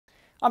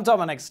I'm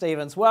Dominic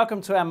Stevens.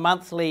 Welcome to our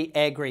monthly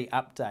Agri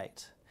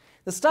Update.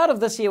 The start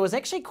of this year was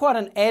actually quite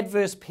an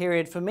adverse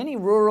period for many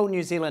rural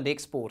New Zealand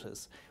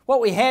exporters.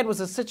 What we had was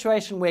a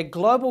situation where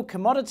global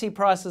commodity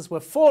prices were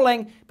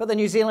falling, but the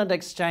New Zealand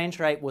exchange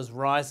rate was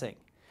rising.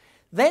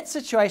 That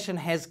situation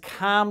has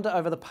calmed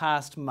over the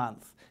past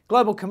month.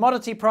 Global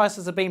commodity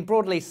prices have been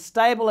broadly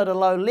stable at a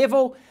low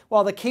level,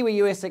 while the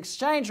Kiwi-US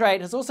exchange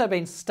rate has also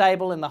been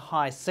stable in the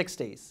high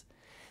 60s.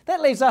 That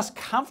leaves us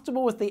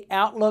comfortable with the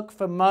outlook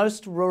for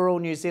most rural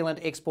New Zealand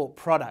export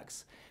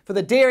products. For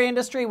the dairy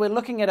industry, we're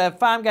looking at a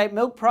farmgate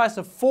milk price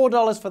of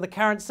 $4 for the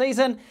current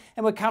season,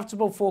 and we're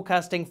comfortable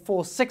forecasting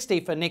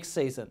 $4.60 for next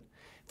season.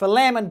 For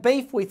lamb and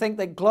beef, we think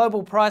that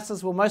global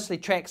prices will mostly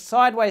track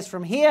sideways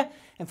from here,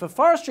 and for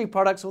forestry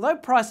products, although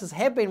prices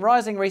have been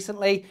rising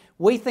recently,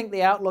 we think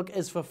the outlook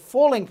is for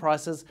falling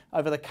prices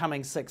over the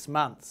coming 6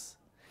 months.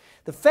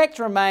 The fact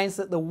remains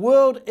that the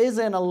world is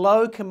in a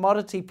low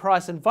commodity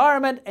price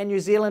environment and New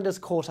Zealand is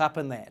caught up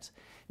in that.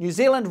 New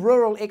Zealand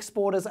rural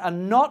exporters are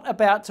not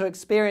about to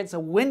experience a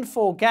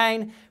windfall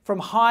gain from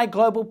high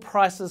global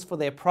prices for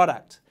their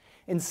product.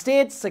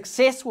 Instead,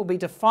 success will be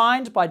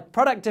defined by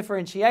product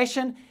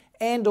differentiation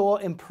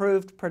and/or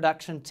improved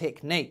production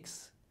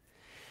techniques.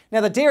 Now,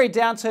 the dairy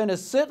downturn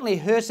is certainly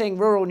hurting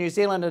rural New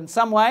Zealand in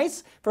some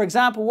ways. For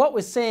example, what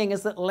we're seeing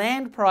is that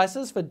land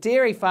prices for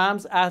dairy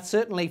farms are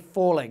certainly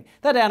falling.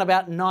 They're down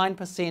about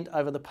 9%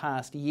 over the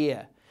past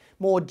year.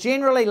 More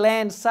generally,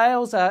 land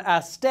sales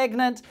are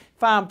stagnant,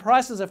 farm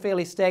prices are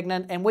fairly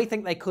stagnant, and we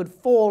think they could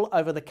fall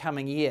over the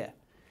coming year.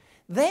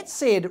 That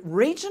said,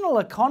 regional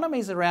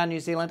economies around New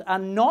Zealand are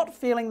not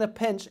feeling the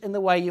pinch in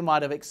the way you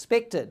might have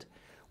expected.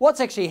 What's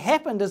actually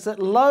happened is that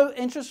low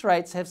interest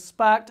rates have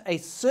sparked a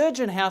surge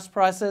in house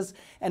prices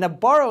and a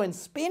borrow and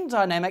spend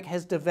dynamic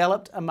has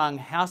developed among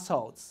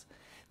households.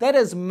 That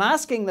is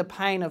masking the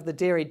pain of the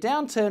dairy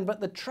downturn, but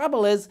the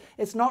trouble is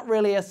it's not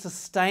really a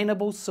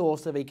sustainable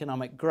source of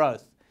economic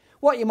growth.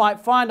 What you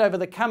might find over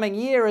the coming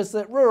year is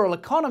that rural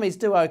economies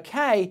do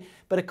okay,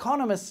 but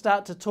economists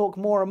start to talk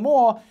more and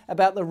more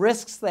about the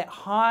risks that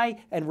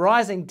high and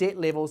rising debt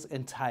levels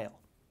entail.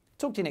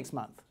 Talk to you next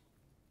month.